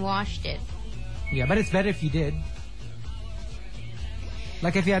having washed it. Yeah, but it's better if you did.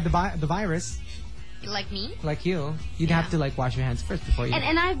 Like if you had the virus. Like me? Like you. You'd have to wash your hands first before you.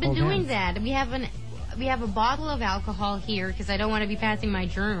 And I've been doing that. We have a bottle of alcohol here because I don't want to be passing my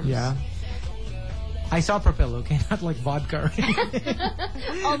germs. Yeah. Isopropyl, okay? Not like vodka.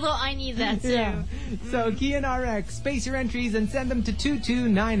 Although I need that too. Yeah. So, Key and RX, space your entries and send them to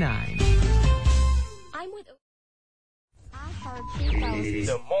 2299. I'm with I heard Chico.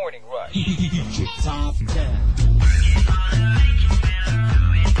 The Morning Rush. Top 10.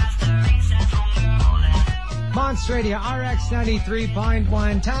 Monster Radio RX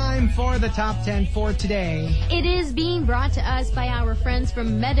 93.1. Time for the top 10 for today. It is being brought to us by our friends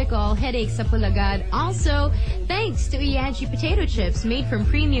from Medical Headaches sa Pulagad. Also, thanks to Iaji Potato Chips, made from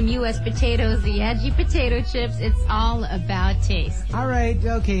premium U.S. potatoes. Iaji Potato Chips, it's all about taste. All right,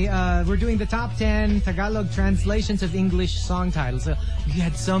 okay. We're doing the top 10 Tagalog translations of English song titles. We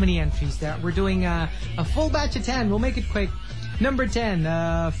had so many entries there. We're doing a full batch of 10. We'll make it quick. Number 10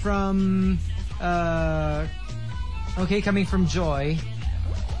 from... coming from Joy.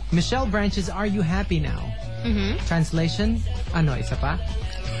 Michelle Branch's Are You Happy Now? Translation, isa pa?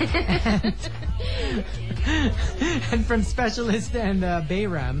 and from Specialist and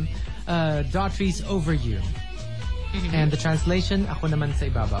Bayram, Daughtry's Over You. And the translation, ako naman sa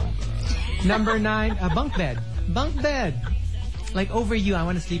ibabaw. Number 9, bunk bed. Bunk bed. Like over you, I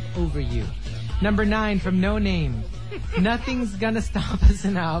want to sleep over you. Number 9 from No Name, Nothing's Gonna Stop Us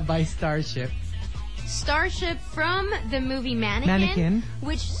Now by Starship. Starship from the movie Mannequin,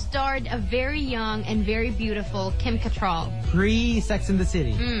 which starred a very young and very beautiful Kim Cattrall. Pre-Sex and the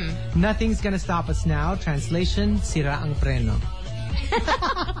City. Nothing's Gonna Stop Us Now. Translation, Sira ang Preno.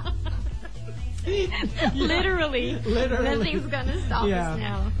 Literally. Nothing's gonna stop us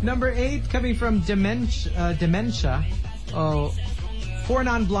now. Number 8, coming from Dementia. Oh, Four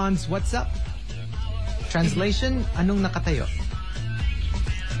Non-Blondes, What's Up? Translation, Anong Nakatayo?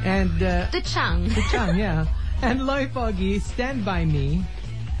 And The Chang, yeah. And Loy Pogi, Stand By Me.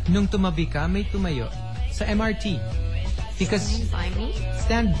 Nung tumabi ka, may tumayo. Sa MRT. Because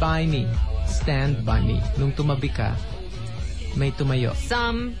Stand By Me. Stand By Me. Nung tumabi ka, may tumayo.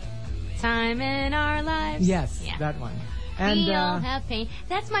 Some time in our lives. Yes, that one. And we all have pain.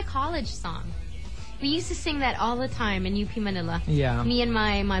 That's my college song. We used to sing that all the time in UP Manila. Yeah. Me and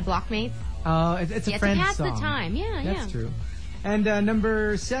my blockmates. Oh, it's a friend to pass song. the time. Yeah, That's true. And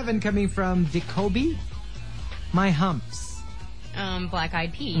number 7 coming from Jacoby, My Humps. Black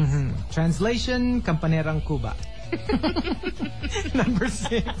Eyed Peas. Translation, Kampanerang Cuba. Number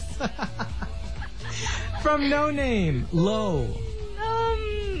 6. From No Name, Low.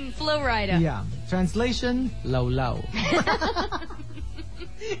 Flow Rida. Yeah. Translation, Low Low.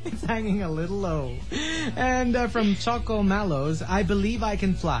 It's hanging a little low. And from Choco Mallows, I Believe I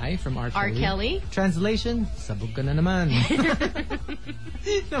Can Fly from R. Kelly. Translation, Sabog ka na naman.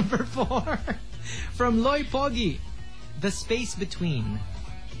 Number 4. From Loy Pogi, The Space Between.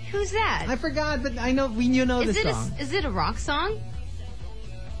 Who's that? I forgot, but I know you know the song. Is it a rock song?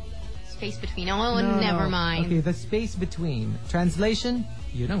 Space Between. Oh, No, never no. mind. Okay, The Space Between. Translation,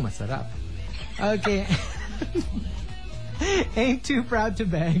 yun ang masarap. Okay. Ain't Too Proud to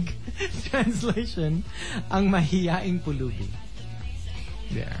Beg. Translation, ang mahiyaing pulubi.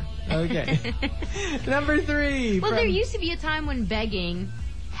 There. Okay. Number 3. Well, there used to be a time when begging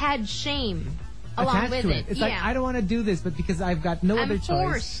had shame along attached with to it. It's like, I don't want to do this, but because I've got no other choice,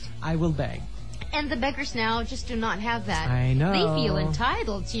 forced. I will beg. And the beggars now just do not have that. I know. They feel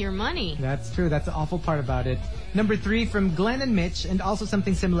entitled to your money. That's true. That's the awful part about it. Number 3 from Glenn and Mitch, and also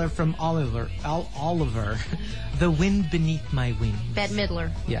something similar from Oliver. The Wind Beneath My Wings. Bette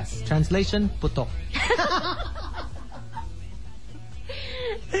Midler. Yes. Translation, putok.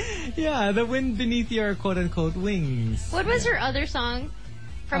 Yeah, the wind beneath your quote-unquote wings. What was her other song?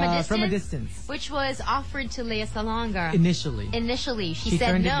 From a Distance? From a Distance. Which was offered to Lea Salonga. Initially. She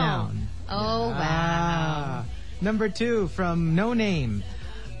said turned no. it down. Oh, wow. Number 2 from No Name.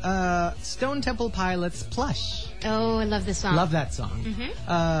 Stone Temple Pilots, Plush. Oh, I love this song. Love that song.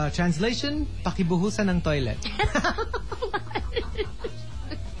 Translation, pakibuhusan ng toilet.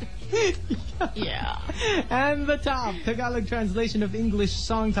 Yeah. And the top Tagalog translation of English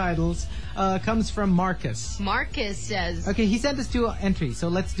song titles comes from Marcus. Marcus says... Okay, he sent us 2 entries, so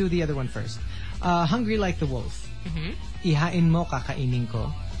let's do the other one first. Hungry Like the Wolf. Ihain mo, kakainin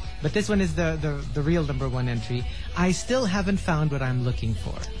ko. But this one is the real number 1 entry. I still haven't found what I'm looking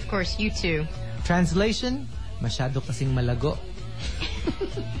for. Of course, you too. Translation, masyado kasing malago.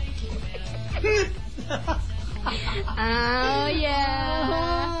 Oh,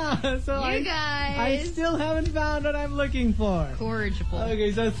 yeah. So you guys. I still haven't found what I'm looking for. Corrigible.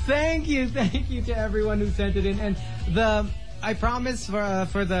 Okay, so thank you to everyone who sent it in. And I promise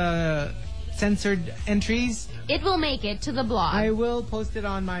for the censored entries, it will make it to the blog. I will post it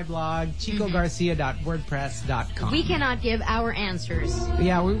on my blog, chicogarcia.wordpress.com. We cannot give our answers.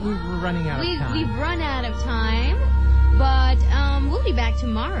 Yeah, we're running out of time. We've run out of time, but we'll be back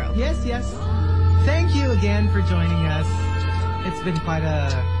tomorrow. Yes. Thank you again for joining us. It's been quite a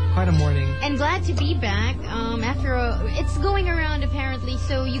morning. And glad to be back. It's going around apparently,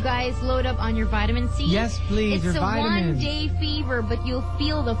 so you guys load up on your vitamin C. Yes, please. It's your a vitamins. 1-day fever, but you'll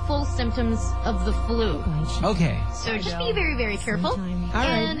feel the full symptoms of the flu. Okay. So just be very, very careful. All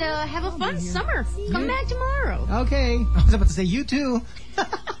right. And have a fun summer. Come back tomorrow. Okay. I was about to say you too.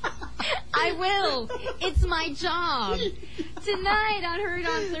 I will. It's my job. Tonight on Heard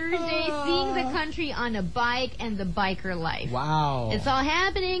on Thursday, seeing the country on a bike and the biker life. Wow. It's all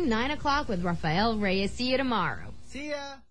happening, 9 o'clock with Rafael Reyes. See you tomorrow. See ya.